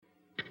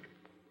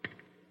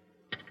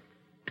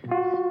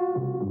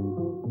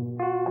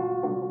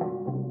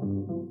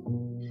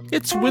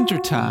It's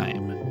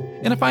wintertime,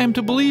 and if I am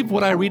to believe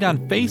what I read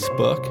on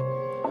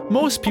Facebook,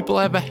 most people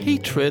have a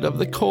hatred of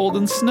the cold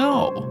and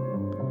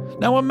snow.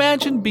 Now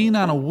imagine being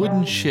on a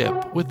wooden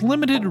ship with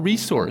limited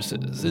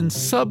resources and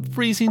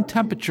sub-freezing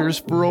temperatures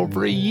for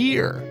over a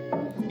year.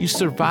 You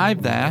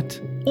survive that,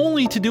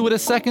 only to do it a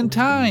second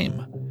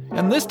time,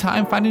 and this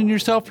time finding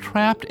yourself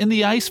trapped in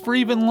the ice for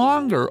even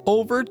longer,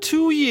 over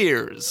 2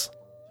 years.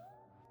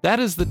 That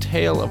is the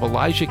tale of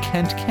Elijah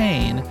Kent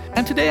Kane,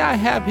 and today I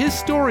have his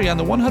story on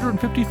the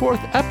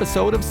 154th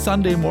episode of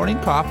Sunday Morning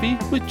Coffee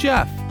with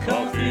Jeff.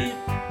 Coffee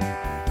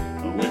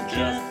with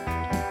Jeff.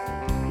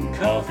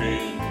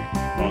 Coffee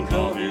on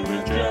Coffee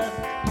with Jeff.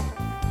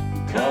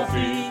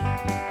 Coffee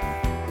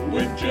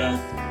with Jeff.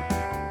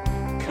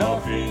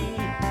 Coffee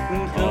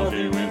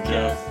with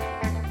Jeff.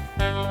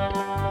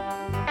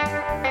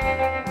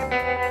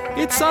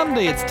 It's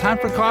Sunday, it's time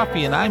for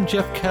coffee, and I'm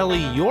Jeff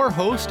Kelly, your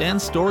host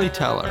and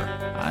storyteller.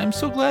 I'm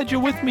so glad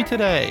you're with me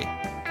today.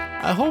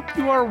 I hope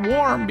you are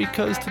warm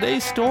because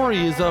today's story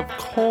is of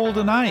cold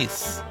and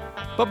ice.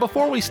 But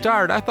before we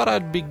start, I thought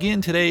I'd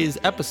begin today's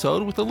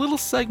episode with a little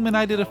segment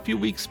I did a few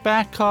weeks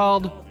back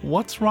called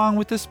What's Wrong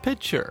with This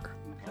Picture?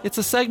 It's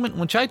a segment in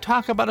which I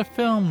talk about a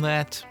film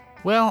that,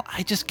 well,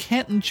 I just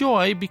can't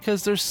enjoy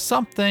because there's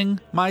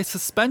something my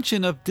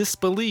suspension of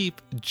disbelief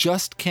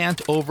just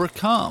can't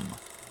overcome.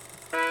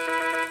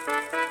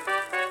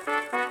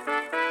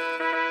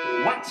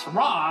 What's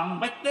wrong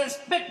with this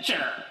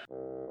picture?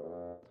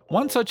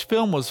 One such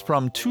film was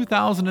from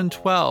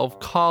 2012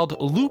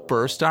 called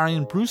Looper,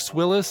 starring Bruce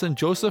Willis and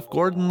Joseph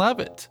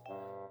Gordon-Levitt.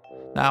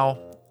 Now,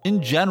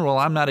 in general,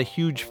 I'm not a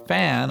huge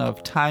fan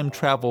of time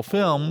travel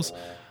films,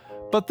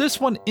 but this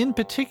one in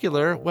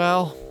particular,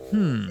 well,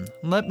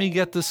 let me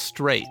get this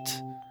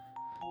straight.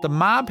 The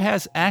mob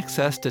has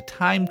access to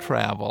time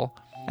travel,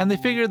 and they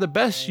figure the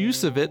best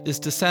use of it is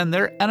to send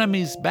their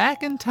enemies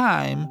back in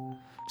time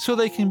so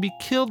they can be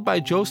killed by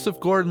Joseph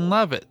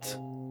Gordon-Levitt.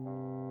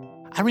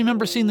 I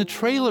remember seeing the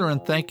trailer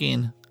and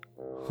thinking,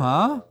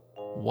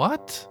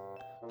 What?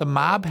 The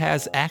mob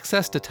has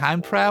access to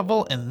time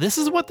travel and this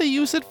is what they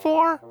use it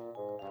for?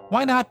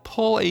 Why not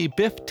pull a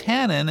Biff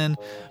Tannen and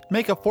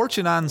make a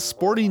fortune on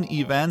sporting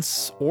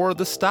events or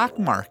the stock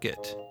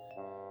market?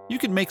 You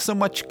could make so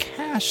much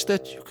cash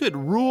that you could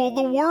rule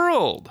the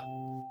world.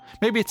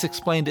 Maybe it's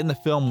explained in the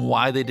film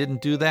why they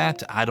didn't do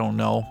that. I don't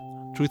know.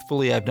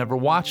 Truthfully, I've never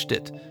watched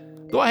it.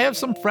 Though I have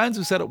some friends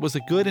who said it was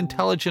a good,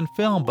 intelligent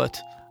film, but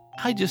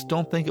I just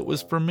don't think it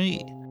was for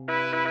me.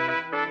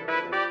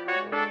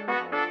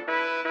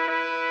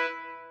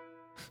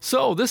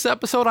 So, this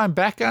episode I'm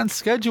back on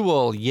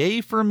schedule.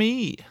 Yay for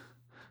me.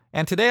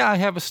 And today I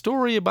have a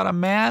story about a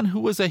man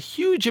who was a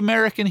huge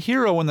American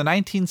hero in the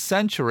 19th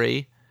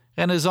century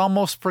and is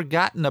almost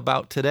forgotten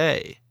about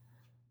today.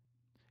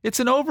 It's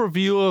an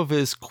overview of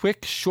his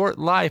quick, short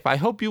life I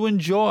hope you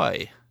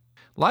enjoy.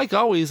 Like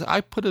always, I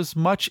put as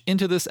much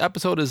into this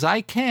episode as I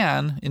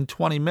can in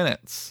 20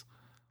 minutes.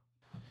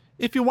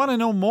 If you want to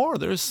know more,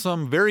 there's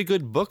some very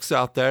good books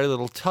out there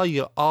that'll tell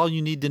you all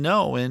you need to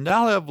know, and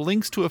I'll have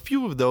links to a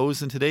few of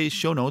those in today's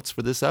show notes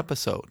for this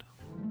episode.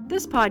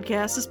 This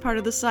podcast is part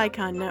of the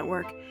Psycon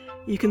Network.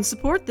 You can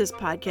support this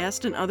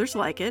podcast and others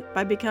like it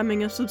by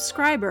becoming a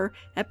subscriber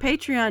at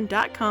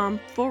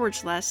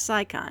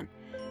patreon.com/Psycon.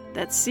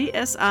 That's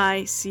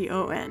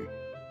CSICON.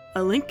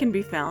 A link can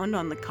be found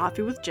on the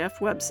Coffee with Jeff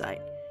website.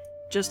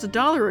 Just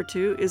 $1 or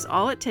 $2 is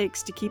all it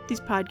takes to keep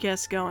these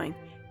podcasts going.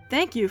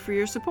 Thank you for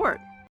your support.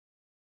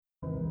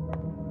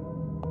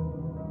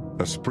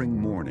 A spring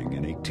morning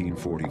in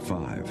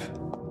 1845.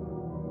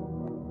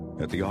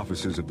 At the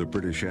offices of the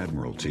British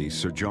Admiralty,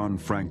 Sir John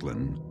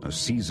Franklin, a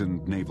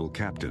seasoned naval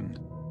captain,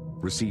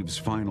 receives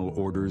final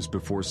orders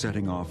before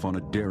setting off on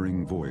a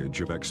daring voyage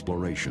of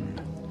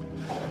exploration.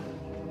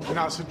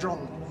 Now, Sir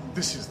John,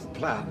 this is the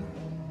plan.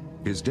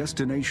 His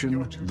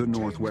destination, the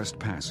Northwest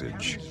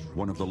Passage,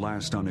 one of the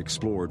last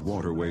unexplored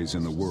waterways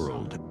in the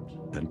world,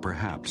 and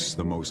perhaps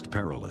the most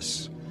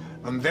perilous.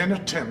 And then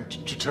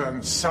attempt to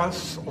turn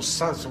south or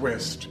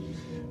southwest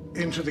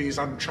into these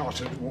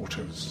uncharted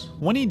waters.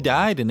 When he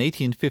died in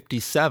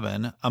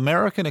 1857,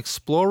 American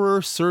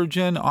explorer,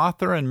 surgeon,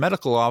 author, and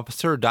medical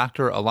officer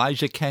Dr.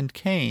 Elijah Kent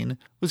Kane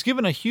was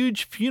given a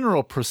huge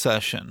funeral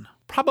procession,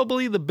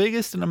 probably the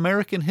biggest in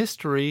American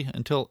history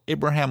until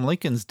Abraham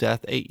Lincoln's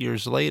death 8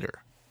 years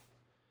later.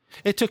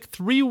 It took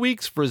 3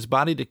 weeks for his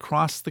body to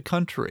cross the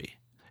country.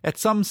 At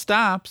some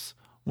stops,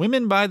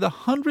 women by the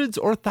hundreds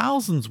or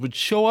thousands would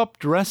show up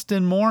dressed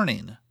in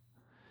mourning.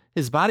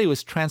 His body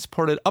was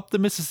transported up the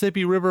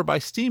Mississippi River by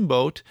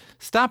steamboat,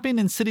 stopping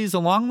in cities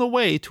along the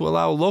way to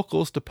allow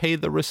locals to pay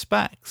their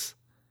respects.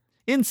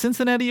 In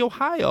Cincinnati,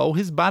 Ohio,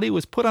 his body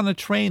was put on a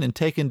train and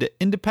taken to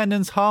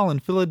Independence Hall in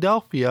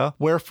Philadelphia,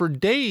 where for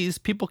days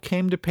people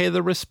came to pay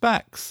their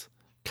respects.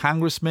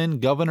 Congressmen,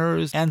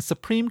 governors, and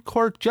Supreme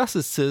Court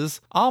justices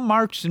all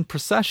marched in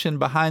procession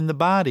behind the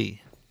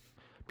body.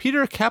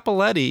 Peter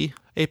Cappelletti,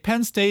 a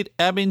Penn State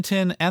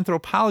Abington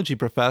anthropology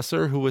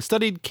professor who has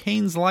studied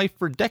Kane's life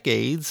for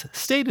decades,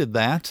 stated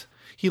that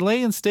he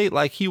lay in state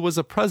like he was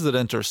a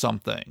president or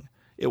something.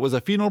 It was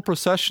a funeral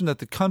procession that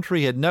the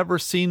country had never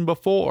seen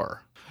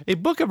before. A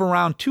book of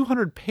around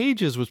 200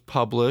 pages was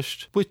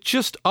published with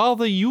just all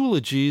the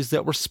eulogies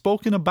that were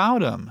spoken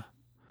about him.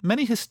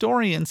 Many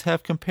historians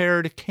have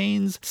compared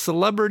Kane's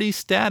celebrity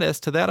status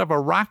to that of a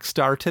rock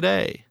star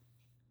today.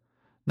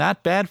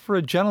 Not bad for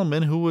a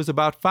gentleman who was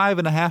about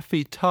 5.5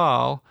 feet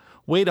tall,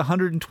 weighed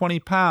 120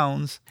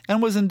 pounds,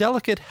 and was in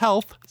delicate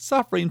health,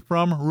 suffering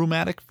from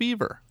rheumatic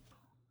fever.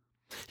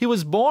 He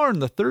was born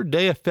the 3rd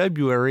day of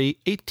February,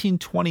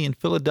 1820 in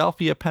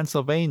Philadelphia,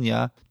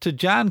 Pennsylvania, to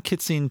John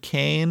Kitson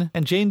Kane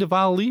and Jane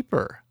Duval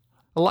Leeper.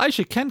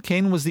 Elijah Kent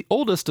Kane was the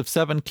oldest of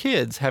 7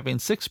 kids, having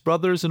 6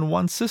 brothers and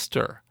 1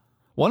 sister.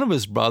 One of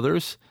his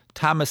brothers,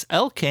 Thomas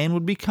L. Kane,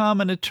 would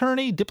become an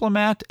attorney,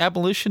 diplomat,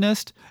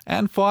 abolitionist,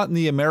 and fought in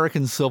the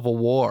American Civil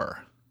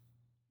War.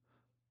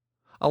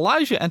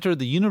 Elijah entered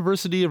the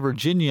University of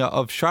Virginia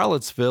of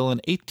Charlottesville in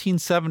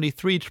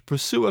 1873 to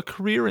pursue a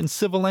career in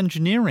civil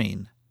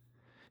engineering.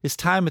 His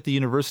time at the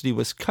university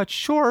was cut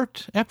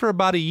short after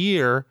about a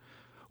year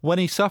when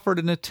he suffered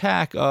an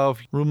attack of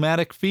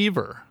rheumatic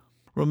fever.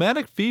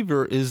 Rheumatic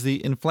fever is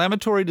the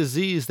inflammatory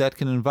disease that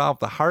can involve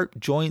the heart,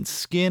 joints,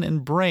 skin,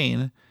 and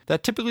brain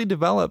that typically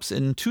develops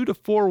in 2 to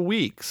 4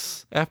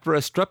 weeks after a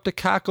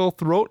streptococcal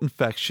throat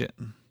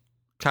infection,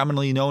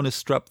 commonly known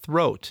as strep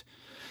throat.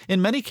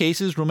 In many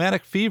cases,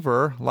 rheumatic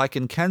fever, like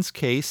in Kent's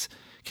case,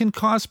 can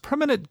cause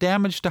permanent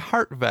damage to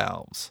heart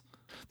valves.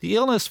 The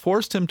illness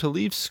forced him to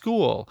leave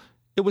school.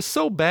 It was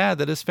so bad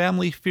that his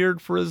family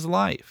feared for his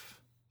life.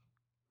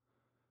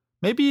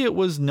 Maybe it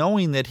was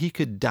knowing that he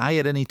could die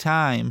at any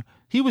time.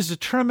 He was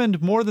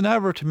determined more than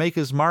ever to make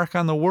his mark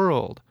on the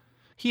world.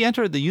 He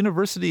entered the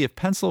University of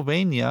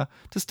Pennsylvania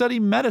to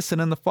study medicine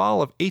in the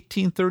fall of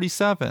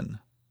 1837.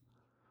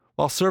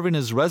 While serving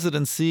his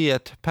residency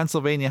at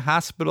Pennsylvania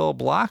Hospital,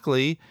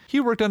 Blockley, he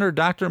worked under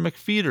Dr.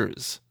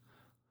 McFeeters.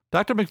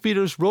 Dr.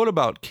 McFeeters wrote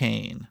about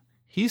Kane.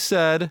 He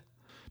said,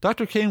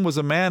 "Dr. Kane was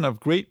a man of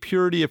great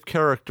purity of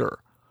character.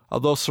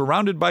 Although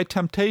surrounded by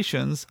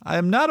temptations, I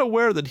am not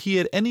aware that he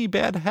had any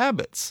bad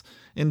habits.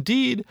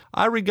 Indeed,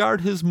 I regard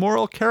his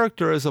moral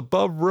character as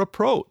above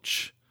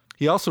reproach."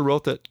 He also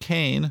wrote that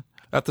Kane,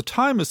 "at the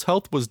time his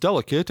health was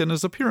delicate and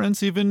his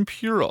appearance even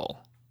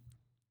puerile."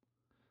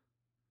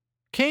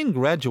 Kane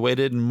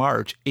graduated in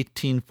March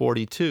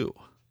 1842.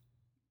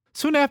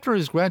 Soon after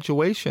his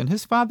graduation,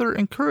 his father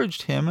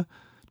encouraged him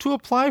to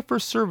apply for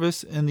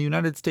service in the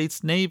United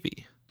States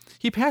Navy.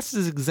 He passed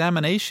his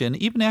examination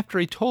even after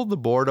he told the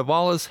board of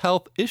all his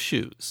health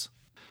issues.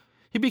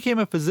 He became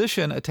a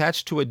physician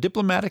attached to a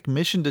diplomatic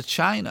mission to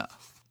China.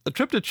 The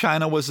trip to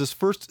China was his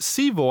first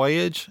sea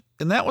voyage,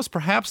 and that was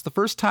perhaps the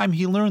first time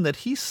he learned that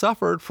he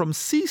suffered from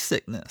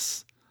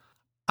seasickness.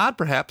 Odd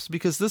perhaps,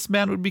 because this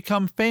man would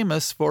become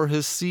famous for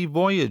his sea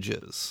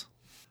voyages.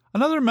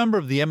 Another member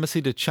of the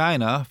embassy to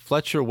China,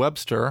 Fletcher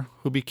Webster,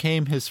 who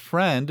became his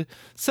friend,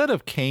 said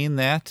of Kane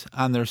that,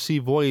 on their sea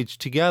voyage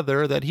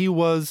together, that he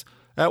was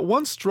at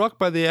once struck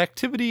by the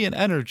activity and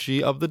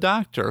energy of the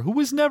doctor, who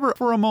was never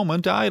for a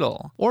moment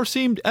idle, or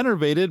seemed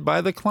enervated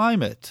by the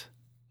climate.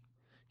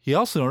 He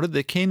also noted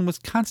that Kane was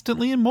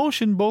constantly in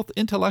motion both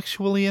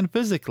intellectually and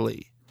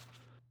physically.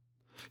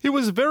 He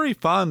was very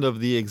fond of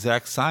the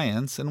exact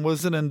science and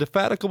was an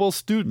indefatigable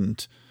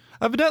student,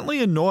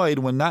 evidently annoyed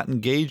when not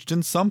engaged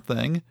in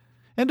something,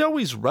 and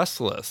always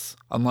restless,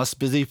 unless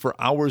busy for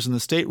hours in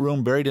the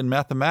stateroom buried in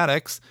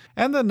mathematics,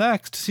 and the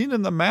next seen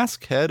in the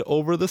masthead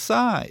over the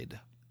side.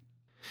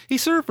 He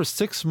served for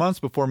 6 months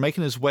before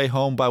making his way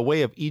home by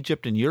way of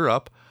Egypt and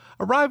Europe,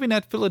 arriving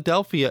at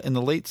Philadelphia in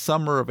the late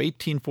summer of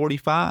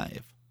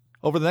 1845.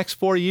 Over the next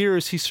 4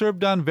 years, he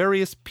served on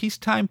various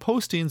peacetime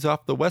postings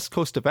off the west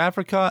coast of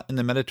Africa, in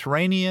the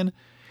Mediterranean,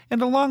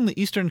 and along the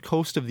eastern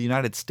coast of the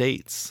United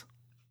States.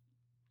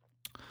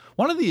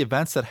 One of the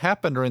events that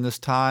happened during this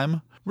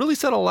time really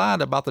said a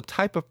lot about the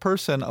type of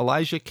person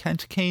Elijah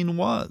Kent Kane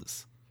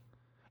was.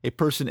 A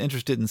person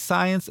interested in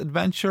science,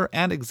 adventure,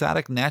 and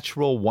exotic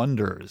natural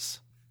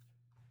wonders.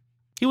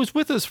 He was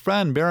with his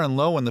friend Baron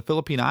Lowe in the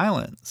Philippine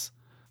Islands.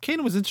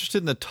 Kane was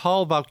interested in the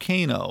Taal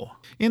volcano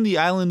in the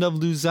island of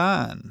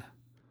Luzon.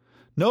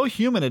 No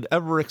human had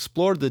ever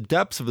explored the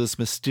depths of this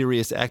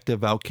mysterious active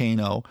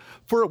volcano,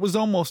 for it was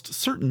almost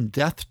certain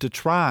death to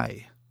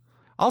try.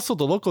 Also,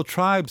 the local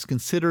tribes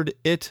considered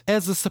it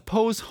as the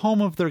supposed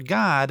home of their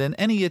god, and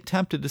any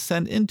attempt to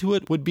descend into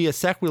it would be a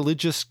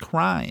sacrilegious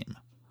crime.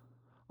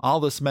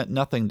 All this meant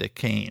nothing to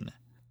Kane.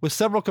 With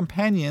several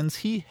companions,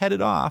 he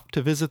headed off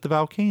to visit the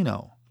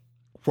volcano.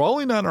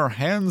 "Crawling on our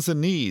hands and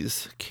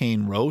knees,"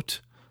 Kane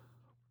wrote,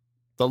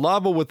 "the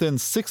lava within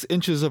 6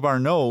 inches of our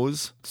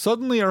nose,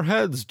 suddenly our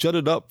heads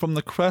jutted up from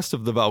the crest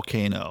of the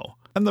volcano,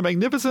 and the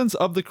magnificence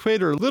of the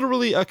crater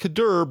literally a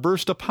Kadur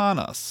burst upon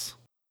us.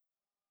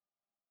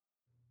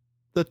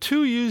 The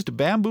 2 used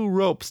bamboo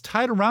ropes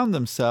tied around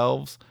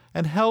themselves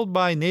and held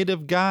by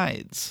native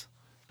guides.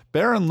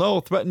 Baron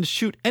Lowe threatened to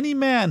shoot any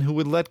man who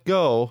would let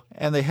go,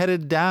 and they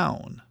headed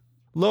down.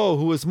 Lowe,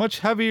 who was much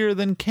heavier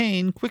than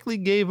Kane, quickly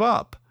gave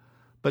up,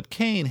 but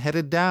Kane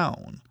headed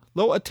down.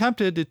 Lowe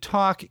attempted to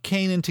talk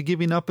Kane into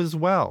giving up as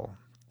well.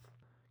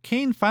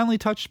 Kane finally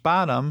touched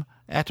bottom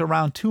at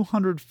around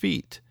 200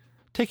 feet.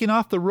 Taking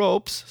off the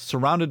ropes,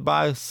 surrounded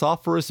by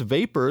sulfurous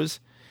vapors,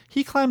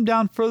 he climbed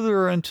down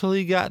further until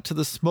he got to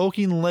the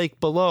smoking lake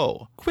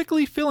below,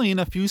 quickly filling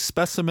a few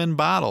specimen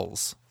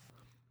bottles.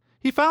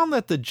 He found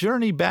that the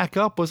journey back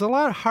up was a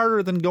lot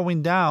harder than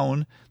going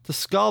down, the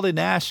scalding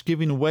ash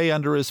giving way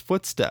under his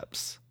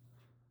footsteps.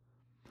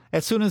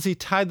 As soon as he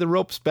tied the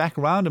ropes back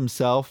around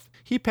himself,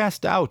 he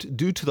passed out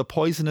due to the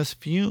poisonous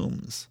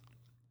fumes.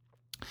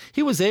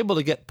 He was able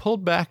to get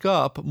pulled back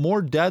up,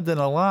 more dead than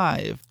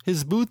alive,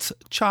 his boots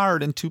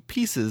charred into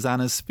pieces on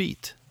his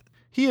feet.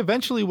 He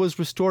eventually was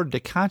restored to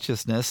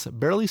consciousness,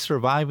 barely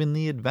surviving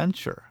the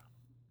adventure.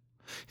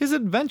 His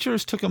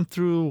adventures took him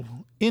through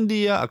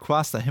India,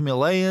 across the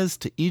Himalayas,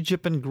 to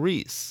Egypt and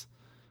Greece.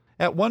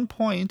 At one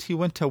point, he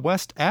went to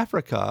West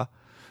Africa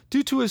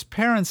due to his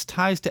parents'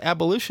 ties to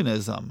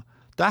abolitionism,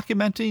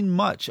 documenting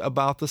much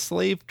about the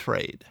slave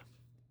trade.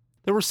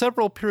 There were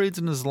several periods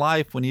in his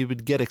life when he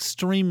would get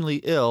extremely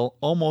ill,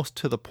 almost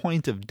to the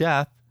point of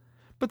death,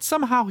 but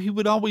somehow he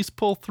would always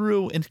pull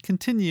through and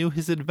continue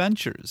his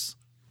adventures.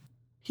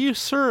 He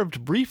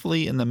served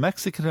briefly in the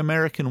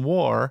Mexican-American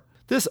War,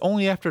 this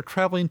only after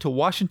traveling to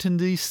Washington,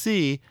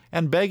 D.C.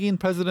 and begging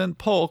President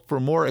Polk for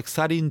more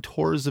exciting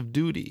tours of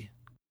duty.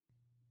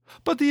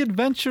 But the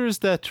adventures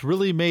that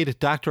really made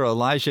Dr.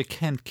 Elijah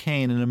Kent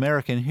Kane an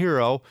American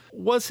hero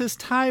was his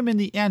time in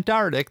the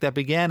Antarctic that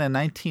began in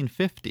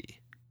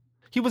 1950.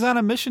 He was on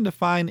a mission to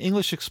find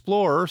English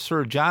explorer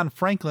Sir John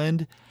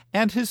Franklin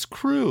and his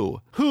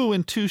crew, who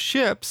in two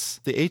ships,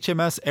 the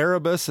HMS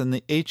Erebus and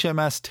the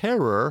HMS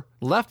Terror,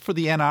 left for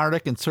the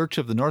Antarctic in search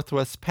of the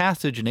Northwest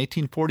Passage in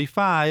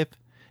 1845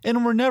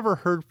 and were never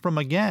heard from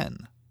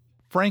again.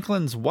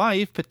 Franklin's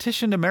wife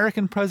petitioned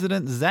American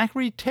President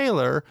Zachary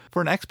Taylor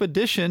for an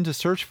expedition to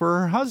search for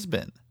her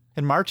husband.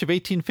 In March of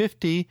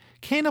 1850,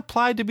 Kane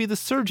applied to be the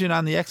surgeon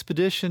on the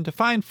expedition to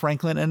find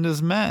Franklin and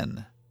his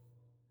men.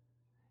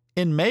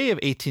 In May of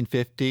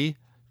 1850,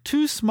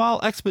 two small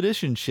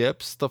expedition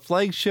ships, the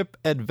flagship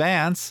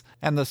Advance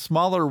and the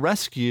smaller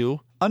Rescue,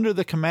 under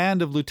the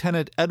command of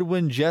Lieutenant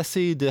Edwin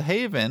Jesse de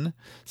Haven,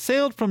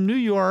 sailed from New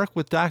York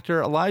with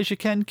Dr. Elijah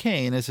Kent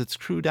Kane as its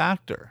crew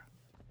doctor.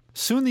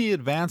 Soon the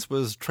Advance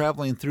was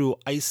traveling through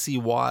icy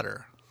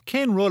water.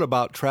 Kane wrote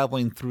about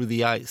traveling through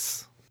the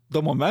ice.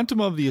 The momentum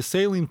of the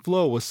assailing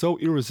flow was so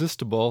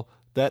irresistible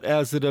that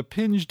as it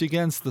impinged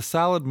against the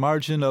solid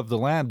margin of the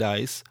land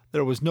ice,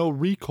 there was no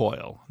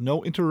recoil,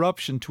 no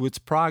interruption to its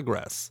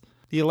progress.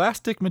 The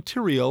elastic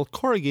material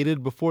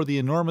corrugated before the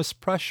enormous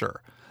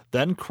pressure,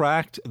 then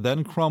cracked,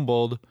 then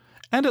crumbled,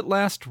 and at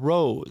last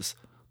rose,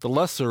 the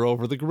lesser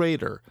over the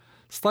greater,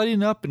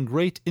 sliding up in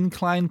great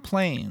inclined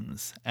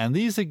planes, and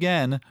these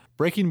again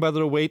breaking by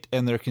their weight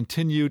and their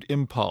continued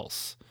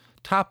impulse,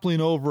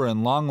 toppling over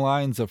in long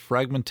lines of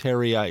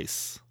fragmentary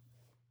ice.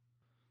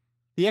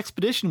 The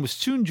expedition was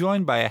soon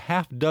joined by a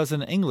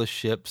half-dozen English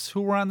ships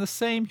who were on the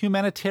same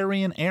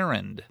humanitarian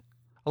errand.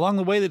 Along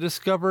the way they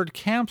discovered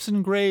camps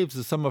and graves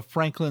of some of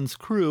Franklin's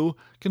crew,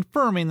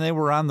 confirming they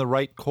were on the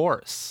right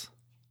course.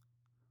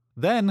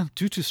 Then,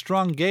 due to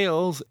strong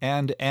gales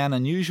and an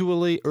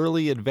unusually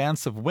early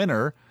advance of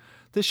winter,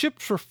 the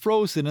ships were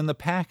frozen in the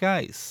pack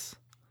ice.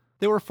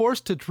 They were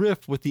forced to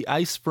drift with the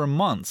ice for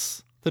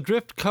months. The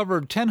drift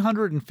covered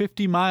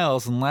 1,050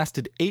 miles and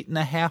lasted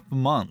 8.5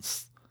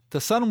 months.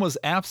 The sun was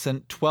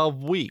absent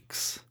 12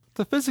 weeks.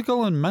 The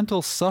physical and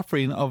mental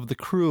suffering of the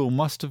crew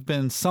must have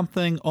been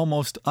something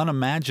almost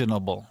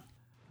unimaginable.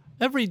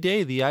 Every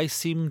day the ice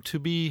seemed to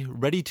be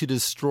ready to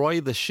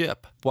destroy the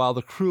ship, while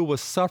the crew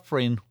was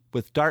suffering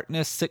with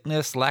darkness,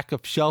 sickness, lack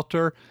of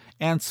shelter,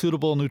 and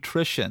suitable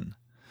nutrition.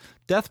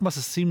 Death must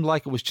have seemed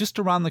like it was just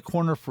around the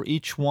corner for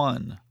each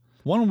one.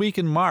 1 week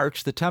in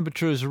March, the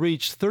temperatures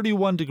reached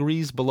 31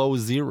 degrees below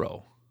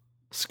zero.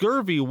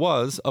 Scurvy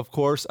was, of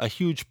course, a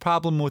huge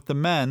problem with the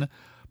men,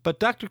 but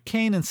Dr.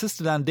 Kane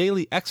insisted on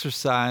daily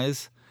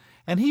exercise,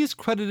 and he is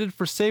credited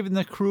for saving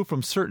the crew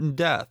from certain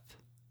death.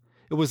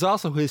 It was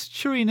also his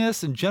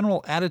cheeriness and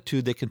general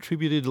attitude that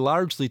contributed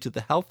largely to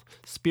the health,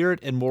 spirit,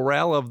 and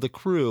morale of the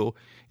crew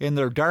in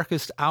their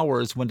darkest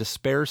hours when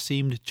despair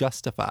seemed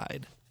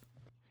justified.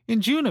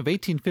 In June of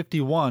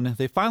 1851,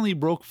 they finally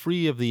broke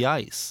free of the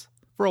ice.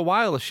 For a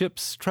while, the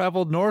ships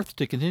traveled north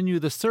to continue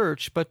the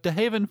search, but De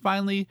Haven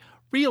finally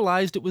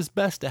realized it was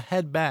best to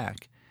head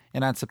back,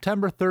 and on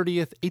September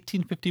 30th,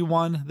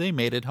 1851, they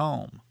made it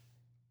home.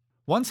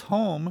 Once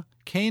home,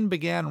 Kane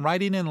began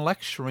writing and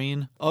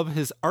lecturing of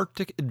his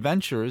Arctic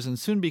adventures and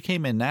soon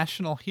became a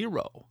national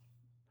hero.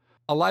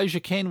 Elijah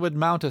Kane would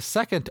mount a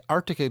second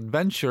Arctic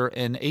adventure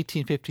in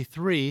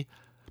 1853,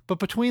 but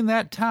between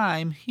that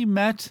time, he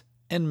met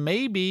and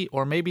maybe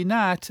or maybe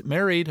not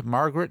married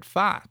Margaret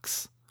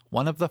Fox,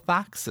 one of the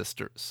Fox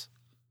sisters.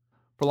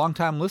 For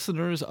longtime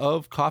listeners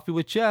of Coffee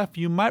with Jeff,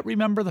 you might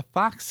remember the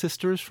Fox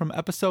sisters from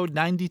episode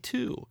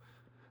 92.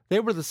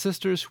 They were the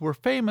sisters who were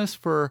famous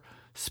for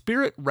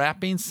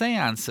spirit-rapping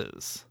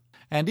seances.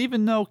 And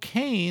even though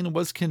Kane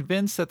was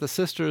convinced that the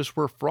sisters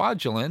were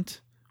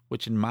fraudulent,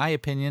 which in my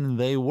opinion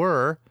they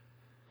were,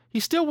 He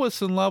still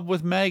was in love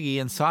with Maggie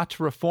and sought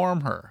to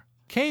reform her.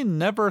 Kane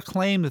never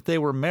claimed that they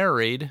were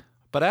married,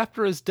 but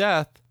after his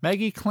death,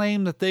 Maggie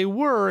claimed that they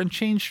were and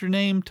changed her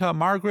name to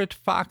Margaret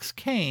Fox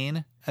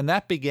Kane, and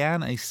that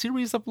began a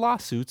series of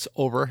lawsuits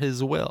over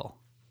his will.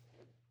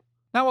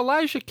 Now,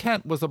 Elijah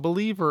Kent was a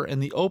believer in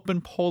the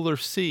open polar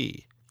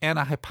sea and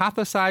a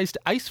hypothesized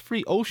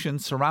ice-free ocean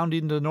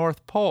surrounding the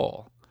North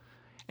Pole,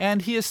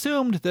 and he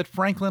assumed that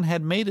Franklin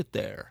had made it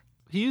there.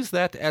 He used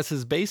that as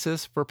his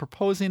basis for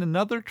proposing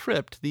another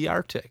trip to the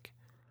Arctic.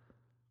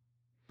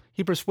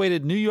 He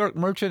persuaded New York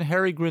merchant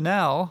Harry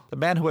Grinnell, the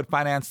man who had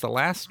financed the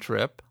last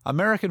trip,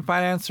 American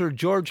financier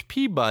George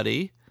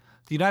Peabody,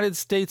 the United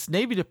States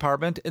Navy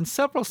Department, and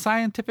several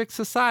scientific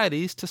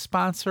societies to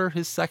sponsor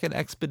his second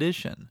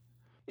expedition.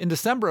 In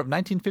December of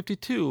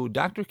 1952,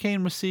 Dr.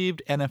 Kane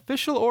received an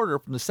official order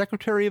from the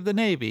Secretary of the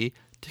Navy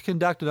to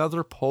conduct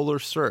another polar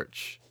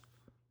search.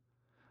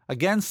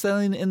 Again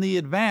sailing in the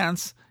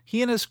Advance,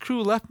 he and his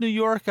crew left New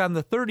York on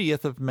the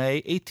 30th of May,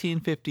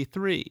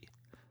 1853.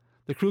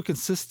 The crew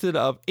consisted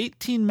of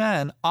 18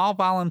 men, all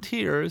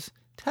volunteers,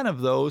 10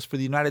 of those for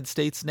the United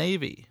States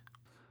Navy.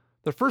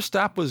 Their first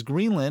stop was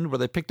Greenland, where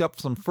they picked up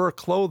some fur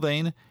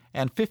clothing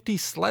and 50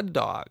 sled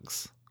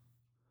dogs.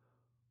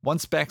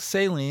 Once back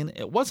sailing,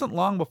 it wasn't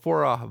long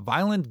before a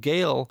violent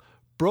gale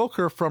broke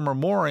her from her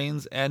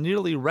moorings and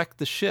nearly wrecked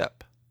the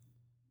ship.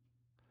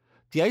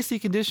 The icy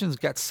conditions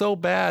got so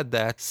bad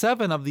that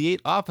 7 of the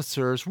 8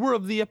 officers were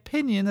of the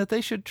opinion that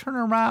they should turn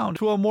around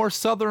to a more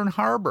southern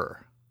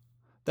harbor.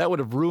 That would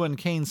have ruined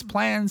Kane's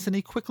plans, and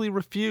he quickly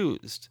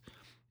refused.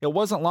 It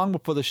wasn't long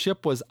before the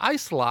ship was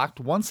ice-locked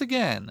once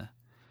again.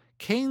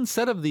 Kane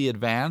said of the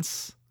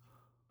Advance,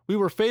 "We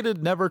were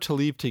fated never to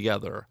leave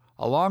together,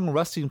 a long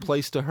resting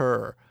place to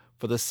her,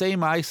 for the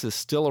same ice is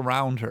still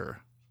around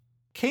her."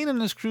 Kane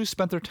and his crew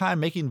spent their time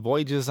making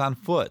voyages on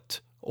foot,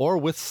 or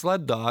with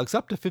sled dogs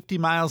up to 50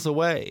 miles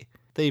away.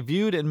 They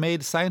viewed and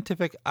made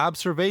scientific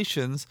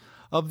observations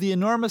of the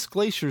enormous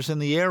glaciers in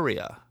the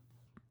area.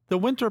 The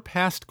winter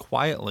passed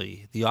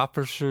quietly, the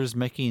officers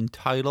making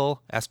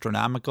tidal,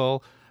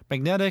 astronomical,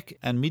 magnetic,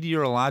 and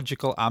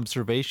meteorological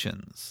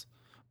observations.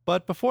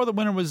 But before the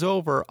winter was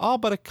over, all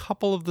but a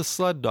couple of the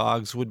sled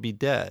dogs would be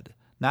dead,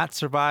 not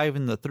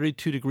surviving the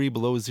 32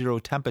 below zero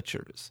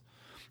temperatures.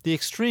 The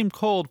extreme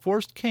cold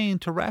forced Kane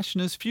to ration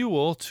his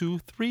fuel to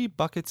 3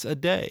 buckets a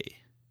day.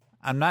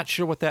 I'm not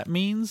sure what that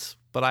means,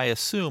 but I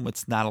assume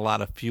it's not a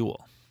lot of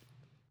fuel.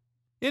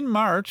 In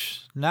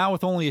March, now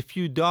with only a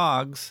few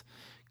dogs,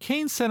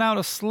 Kane sent out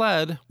a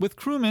sled with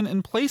crewmen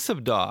in place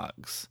of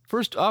dogs,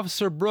 First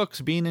Officer Brooks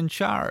being in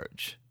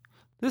charge.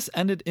 This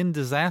ended in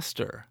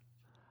disaster.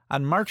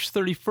 On March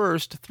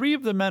 31st, 3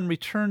 of the men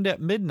returned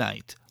at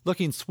midnight,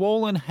 looking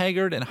swollen,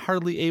 haggard, and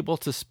hardly able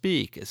to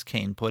speak, as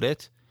Kane put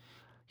it.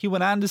 He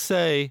went on to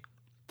say,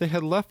 "They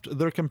had left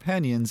their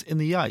companions in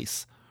the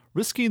ice,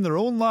 risking their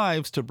own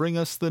lives to bring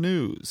us the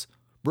news.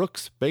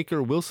 Brooks,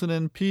 Baker, Wilson,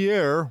 and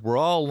Pierre were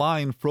all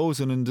lying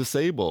frozen and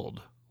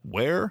disabled.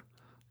 Where?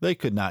 They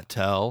could not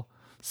tell.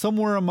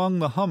 Somewhere among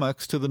the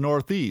hummocks to the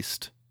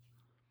northeast.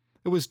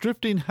 It was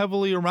drifting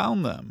heavily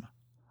around them.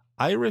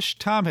 Irish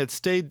Tom had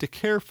stayed to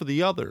care for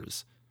the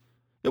others.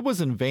 It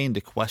was in vain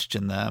to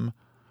question them,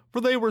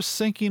 for they were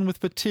sinking with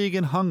fatigue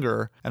and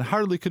hunger, and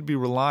hardly could be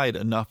relied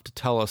enough to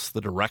tell us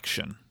the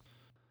direction."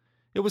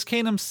 It was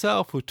Kane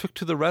himself who took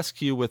to the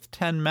rescue with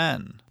 10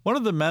 men. One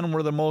of the men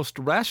were the most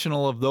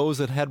rational of those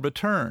that had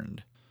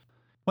returned.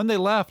 When they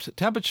left,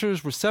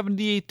 temperatures were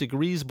 78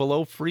 degrees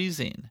below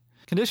freezing.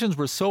 Conditions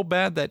were so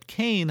bad that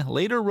Kane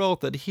later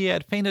wrote that he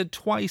had fainted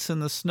twice in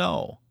the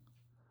snow.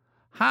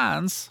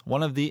 Hans,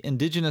 one of the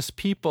indigenous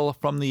people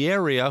from the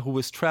area who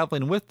was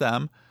traveling with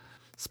them,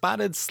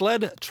 spotted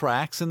sled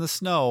tracks in the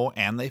snow,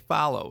 and they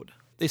followed.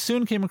 They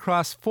soon came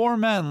across 4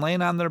 men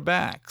laying on their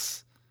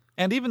backs.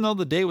 And even though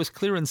the day was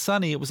clear and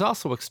sunny, it was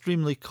also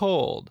extremely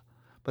cold.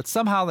 But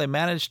somehow they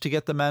managed to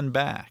get the men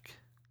back.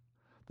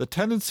 "The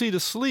tendency to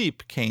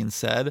sleep," Kane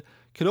said,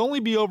 "could only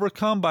be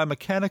overcome by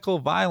mechanical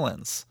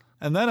violence.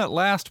 And then at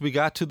last we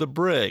got to the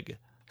brig,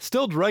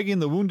 still dragging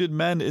the wounded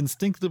men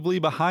instinctively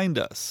behind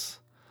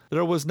us.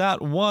 There was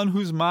not one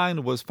whose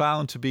mind was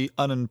found to be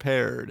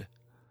unimpaired.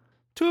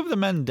 2 of the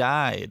men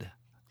died.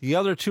 The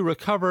other 2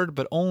 recovered,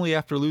 but only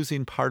after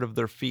losing part of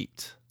their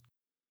feet."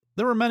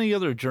 There were many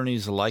other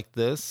journeys like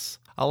this,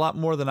 a lot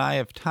more than I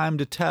have time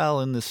to tell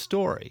in this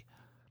story.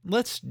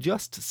 Let's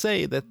just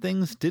say that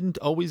things didn't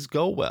always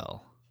go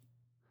well.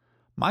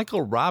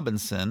 Michael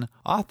Robinson,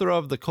 author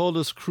of The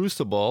Coldest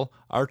Crucible,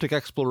 Arctic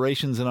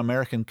Explorations in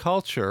American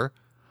Culture,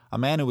 a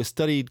man who has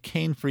studied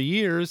Kane for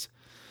years,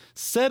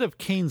 said of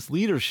Kane's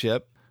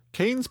leadership,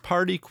 "Kane's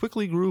party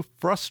quickly grew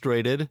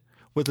frustrated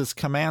with his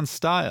command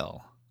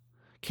style.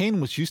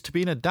 Kane was used to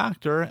being a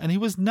doctor, and he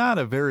was not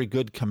a very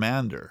good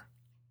commander."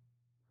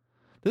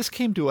 This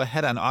came to a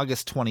head on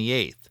August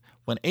 28th,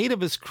 when 8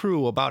 of his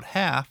crew, about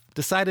half,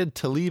 decided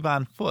to leave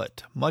on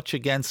foot, much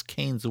against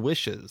Kane's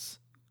wishes.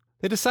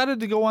 They decided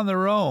to go on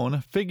their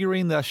own,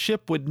 figuring the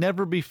ship would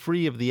never be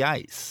free of the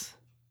ice.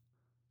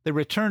 They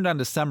returned on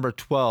December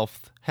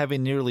 12th,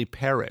 having nearly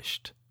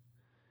perished.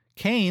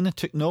 Kane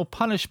took no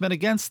punishment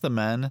against the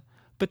men,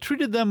 but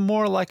treated them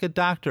more like a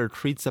doctor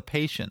treats a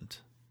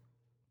patient.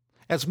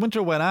 As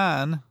winter went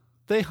on,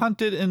 they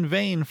hunted in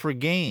vain for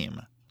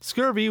game.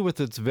 Scurvy, with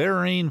its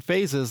varying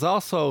phases,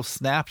 also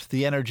snapped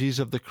the energies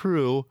of the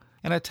crew,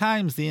 and at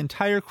times the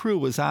entire crew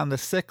was on the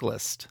sick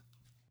list.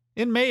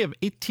 In May of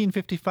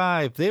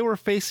 1855, they were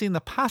facing the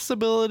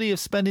possibility of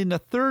spending a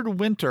third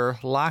winter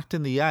locked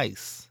in the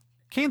ice.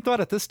 Kane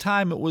thought at this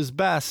time it was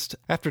best,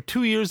 after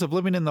 2 years of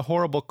living in the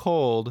horrible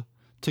cold,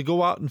 to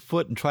go out on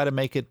foot and try to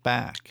make it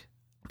back.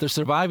 The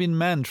surviving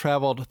men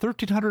traveled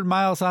 1,300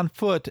 miles on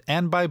foot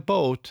and by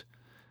boat,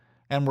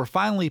 and were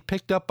finally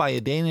picked up by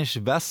a Danish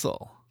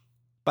vessel.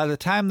 By the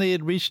time they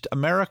had reached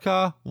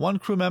America, 1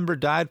 crew member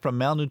died from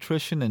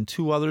malnutrition and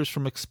 2 others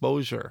from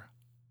exposure.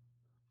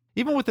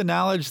 Even with the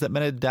knowledge that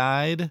men had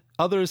died,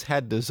 others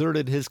had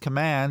deserted his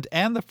command,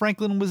 and the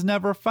Franklin was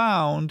never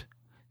found,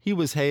 he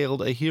was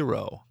hailed a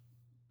hero.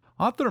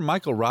 Author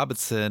Michael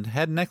Robinson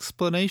had an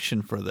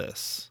explanation for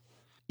this.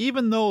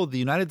 Even though the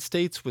United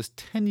States was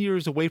 10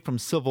 years away from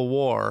civil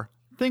war,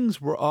 things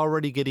were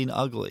already getting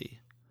ugly.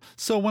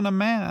 So when a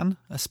man,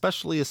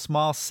 especially a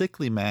small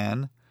sickly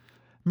man,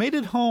 made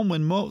it home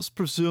when most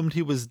presumed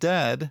he was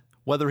dead,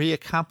 whether he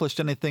accomplished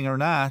anything or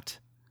not,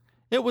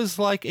 it was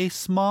like a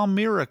small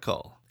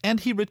miracle, and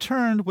he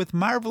returned with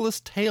marvelous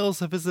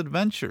tales of his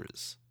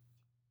adventures.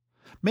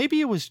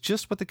 Maybe it was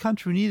just what the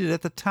country needed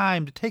at the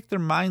time to take their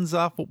minds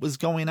off what was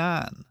going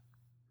on.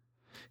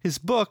 His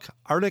book,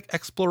 Arctic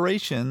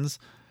Explorations,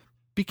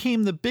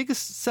 became the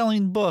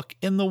biggest-selling book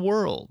in the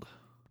world.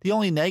 The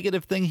only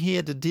negative thing he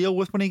had to deal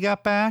with when he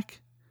got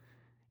back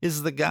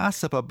is the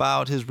gossip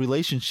about his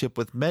relationship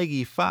with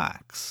Maggie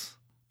Fox.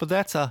 But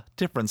that's a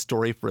different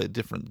story for a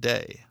different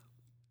day.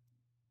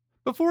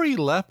 Before he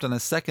left on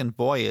his second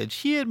voyage,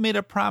 he had made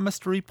a promise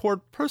to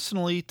report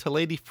personally to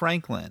Lady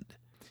Franklin.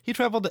 He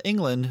traveled to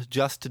England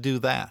just to do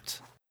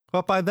that.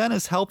 But by then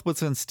his health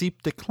was in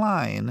steep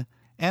decline,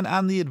 and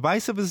on the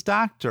advice of his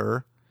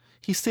doctor,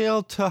 he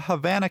sailed to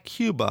Havana,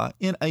 Cuba,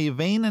 in a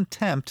vain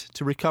attempt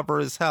to recover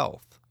his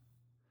health.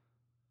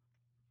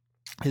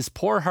 His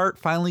poor heart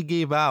finally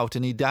gave out,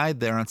 and he died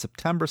there on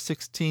September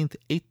 16,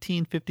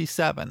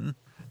 1857,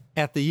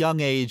 at the young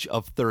age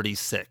of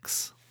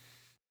 36.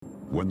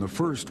 When the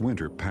first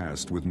winter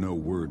passed with no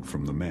word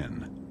from the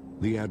men,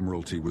 the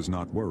Admiralty was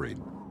not worried.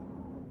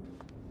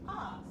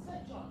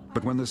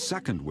 But when the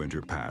second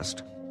winter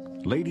passed,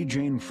 Lady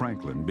Jane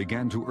Franklin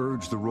began to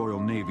urge the Royal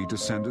Navy to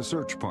send a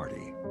search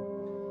party.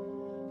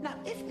 Now,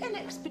 if an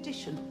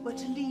expedition were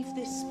to leave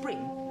this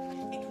spring...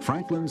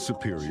 Franklin's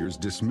superiors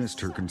dismissed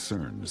her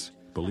concerns,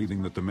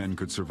 believing that the men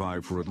could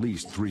survive for at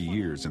least 3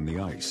 years in the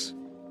ice.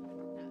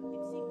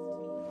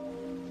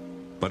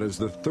 But as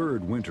the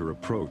third winter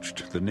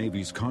approached, the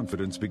Navy's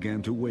confidence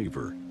began to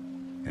waver,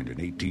 and in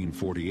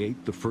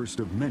 1848, the first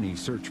of many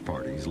search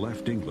parties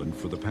left England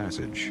for the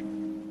passage.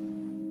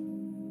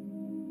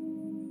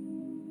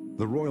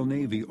 The Royal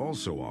Navy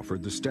also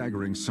offered the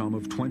staggering sum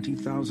of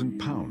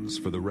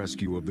 £20,000 for the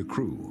rescue of the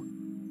crew.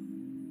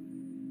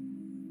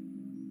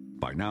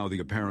 By now, the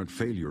apparent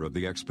failure of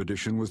the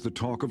expedition was the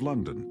talk of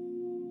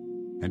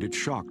London, and it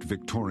shocked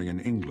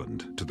Victorian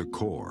England to the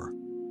core.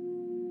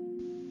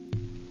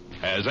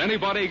 Has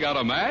anybody got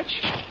a match?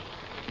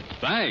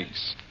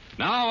 Thanks.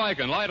 Now I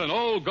can light an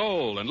old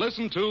gold and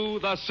listen to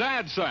the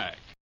Sad Sack.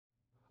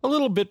 A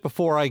little bit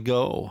before I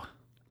go.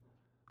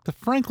 The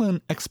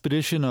Franklin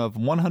expedition of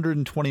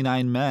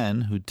 129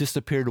 men who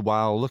disappeared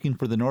while looking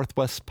for the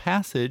Northwest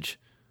Passage,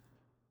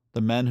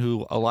 the men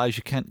who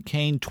Elijah Kent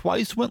Kane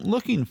twice went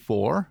looking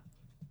for,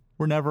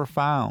 were never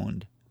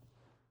found.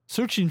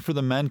 Searching for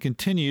the men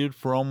continued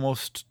for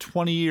almost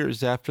 20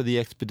 years after the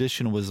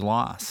expedition was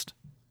lost.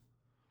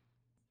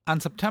 On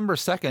September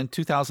 2,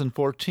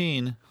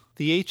 2014,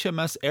 the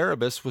HMS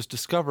Erebus was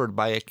discovered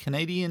by a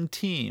Canadian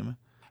team,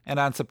 and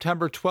on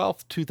September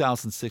 12,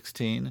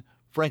 2016,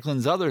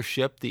 Franklin's other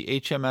ship, the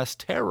HMS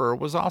Terror,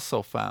 was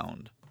also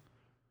found.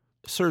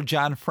 Sir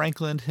John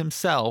Franklin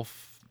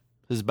himself,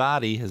 his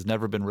body has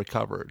never been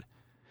recovered.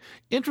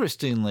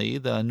 Interestingly,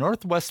 the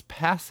Northwest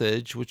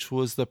Passage, which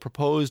was the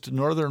proposed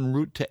northern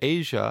route to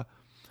Asia,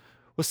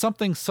 was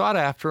something sought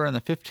after in the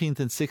 15th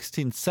and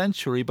 16th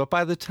century, but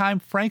by the time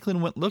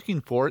Franklin went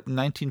looking for it in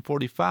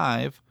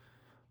 1945,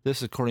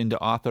 this according to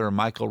author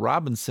Michael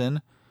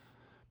Robinson,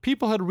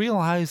 people had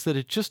realized that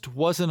it just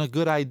wasn't a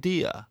good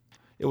idea.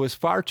 It was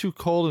far too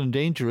cold and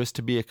dangerous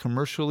to be a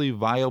commercially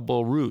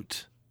viable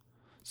route.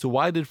 So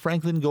why did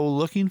Franklin go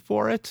looking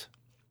for it?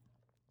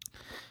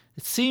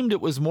 It seemed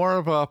it was more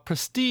of a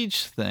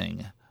prestige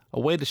thing, a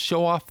way to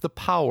show off the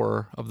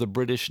power of the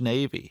British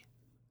Navy.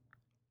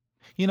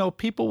 You know,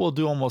 people will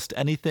do almost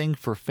anything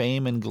for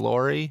fame and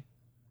glory.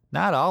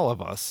 Not all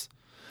of us.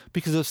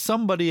 Because if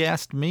somebody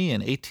asked me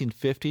in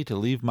 1850 to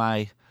leave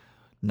my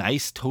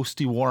nice,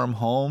 toasty, warm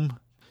home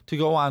to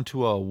go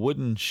onto a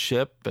wooden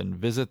ship and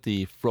visit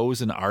the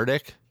frozen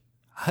Arctic,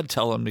 I'd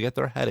tell them to get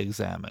their head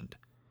examined.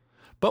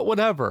 But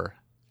whatever.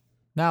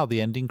 Now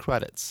the ending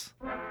credits.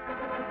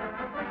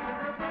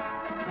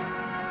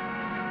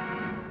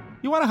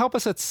 You want to help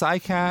us at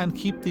SciCon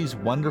keep these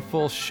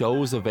wonderful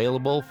shows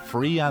available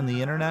free on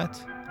the internet?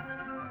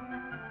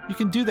 You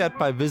can do that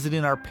by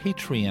visiting our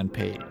Patreon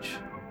page.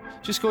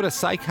 Just go to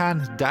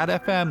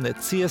scicon.fm,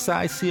 that's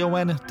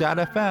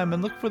CSICON.fm,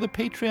 and look for the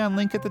Patreon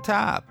link at the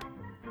top.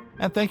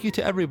 And thank you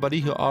to everybody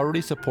who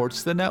already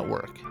supports the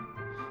network.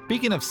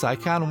 Speaking of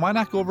SciCon, why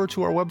not go over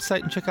to our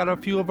website and check out a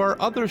few of our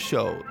other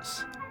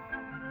shows?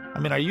 I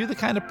mean, are you the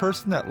kind of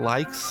person that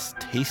likes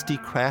tasty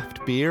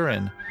craft beer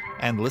and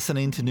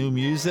listening to new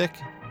music?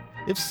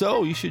 If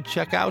so, you should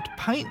check out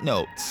Pint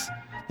Notes,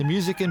 the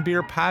music and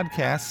beer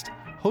podcast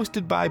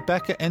hosted by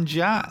Becca and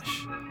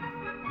Josh.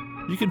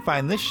 You can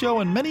find this show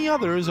and many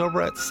others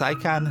over at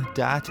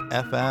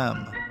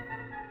scicon.fm.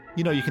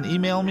 You know, you can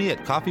email me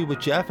at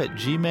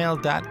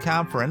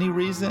coffeewithjeff@gmail.com for any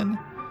reason.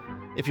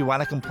 If you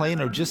want to complain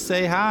or just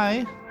say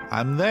hi,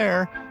 I'm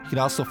there. You can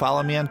also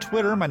follow me on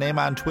Twitter. My name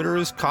on Twitter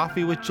is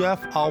Coffee with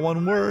Jeff, all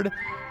one word.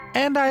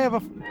 And I have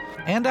a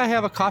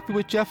Coffee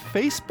with Jeff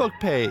Facebook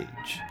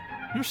page.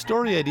 Your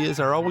story ideas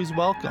are always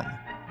welcome.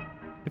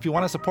 If you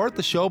want to support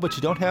the show but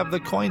you don't have the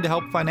coin to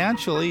help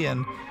financially,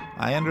 and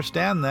I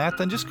understand that,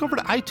 then just go over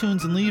to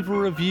iTunes and leave a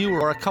review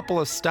or a couple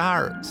of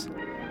stars.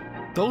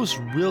 Those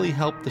really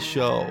help the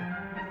show.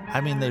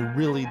 I mean, they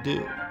really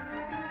do.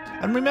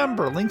 And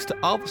remember, links to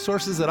all the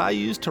sources that I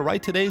used to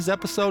write today's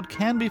episode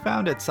can be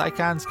found at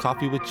SciCon's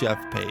Coffee with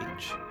Jeff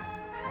page.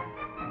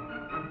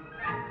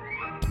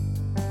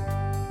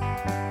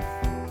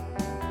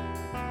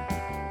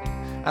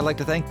 I'd like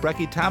to thank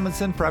Brecky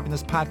Tomlinson for having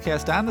this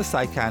podcast on the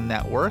SciCon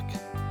Network,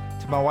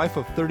 to my wife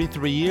of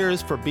 33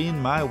 years for being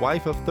my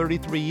wife of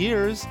 33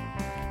 years,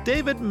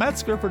 David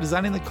Metzger for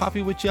designing the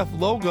Coffee with Jeff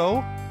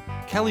logo,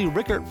 Kelly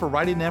Rickert for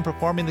writing and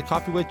performing the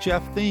Coffee with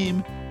Jeff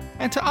theme,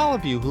 and to all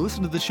of you who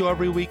listen to the show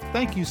every week,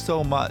 thank you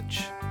so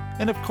much.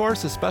 And of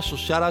course, a special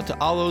shout out to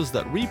all those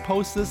that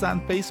repost this on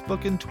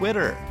Facebook and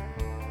Twitter.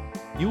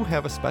 You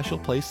have a special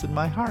place in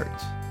my heart.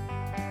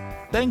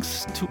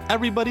 Thanks to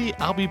everybody.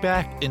 I'll be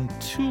back in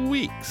 2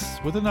 weeks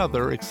with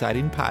another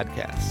exciting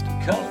podcast.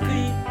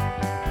 Coffee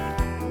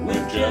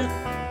with Jeff.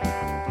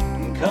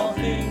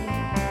 Coffee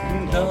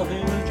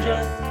with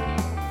Jeff.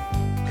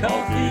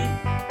 Coffee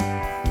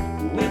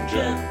with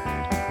Jeff.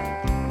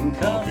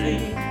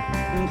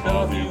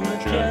 Coffee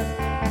with Jeff.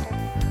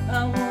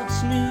 I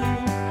once knew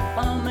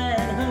a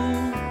man who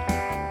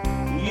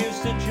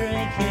used to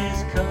drink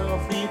his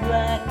coffee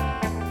black.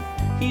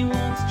 He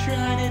once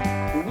tried it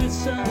with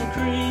some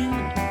cream.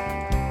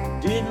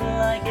 Didn't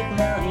like it,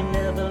 now he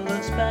never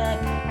looks back.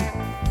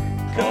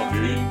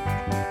 Coffee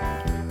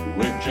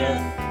with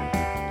Jeff.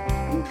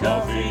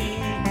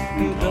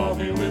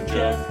 Coffee with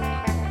Jeff.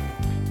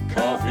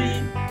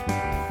 Coffee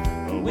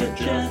with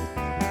Jeff.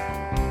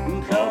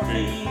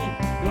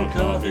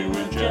 Coffee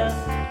with Jeff.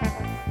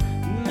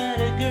 Met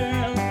a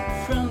girl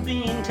from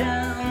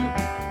Beantown.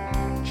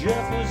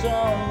 Jeff was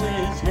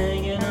always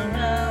hanging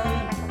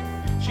around.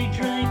 She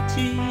drank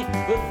tea,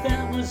 but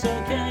that was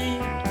okay.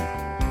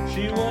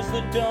 She was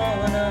the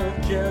dawn of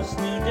Jeff's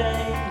new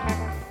day.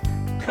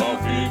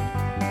 Coffee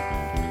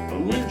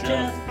with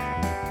Jeff.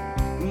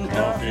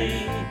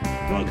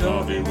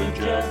 Coffee with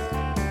Jeff.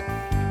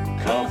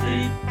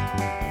 Coffee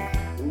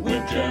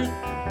with Jeff.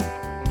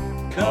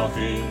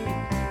 Coffee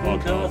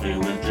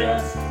with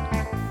Jeff.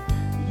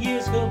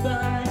 Years go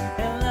by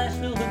and life's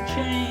filled with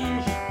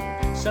change.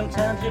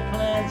 Sometimes your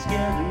plans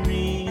get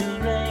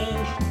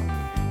rearranged.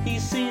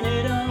 He's seen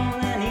it all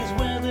and he's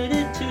weathered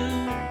it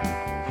too.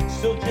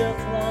 So Jeff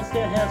wants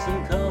to have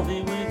some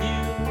coffee with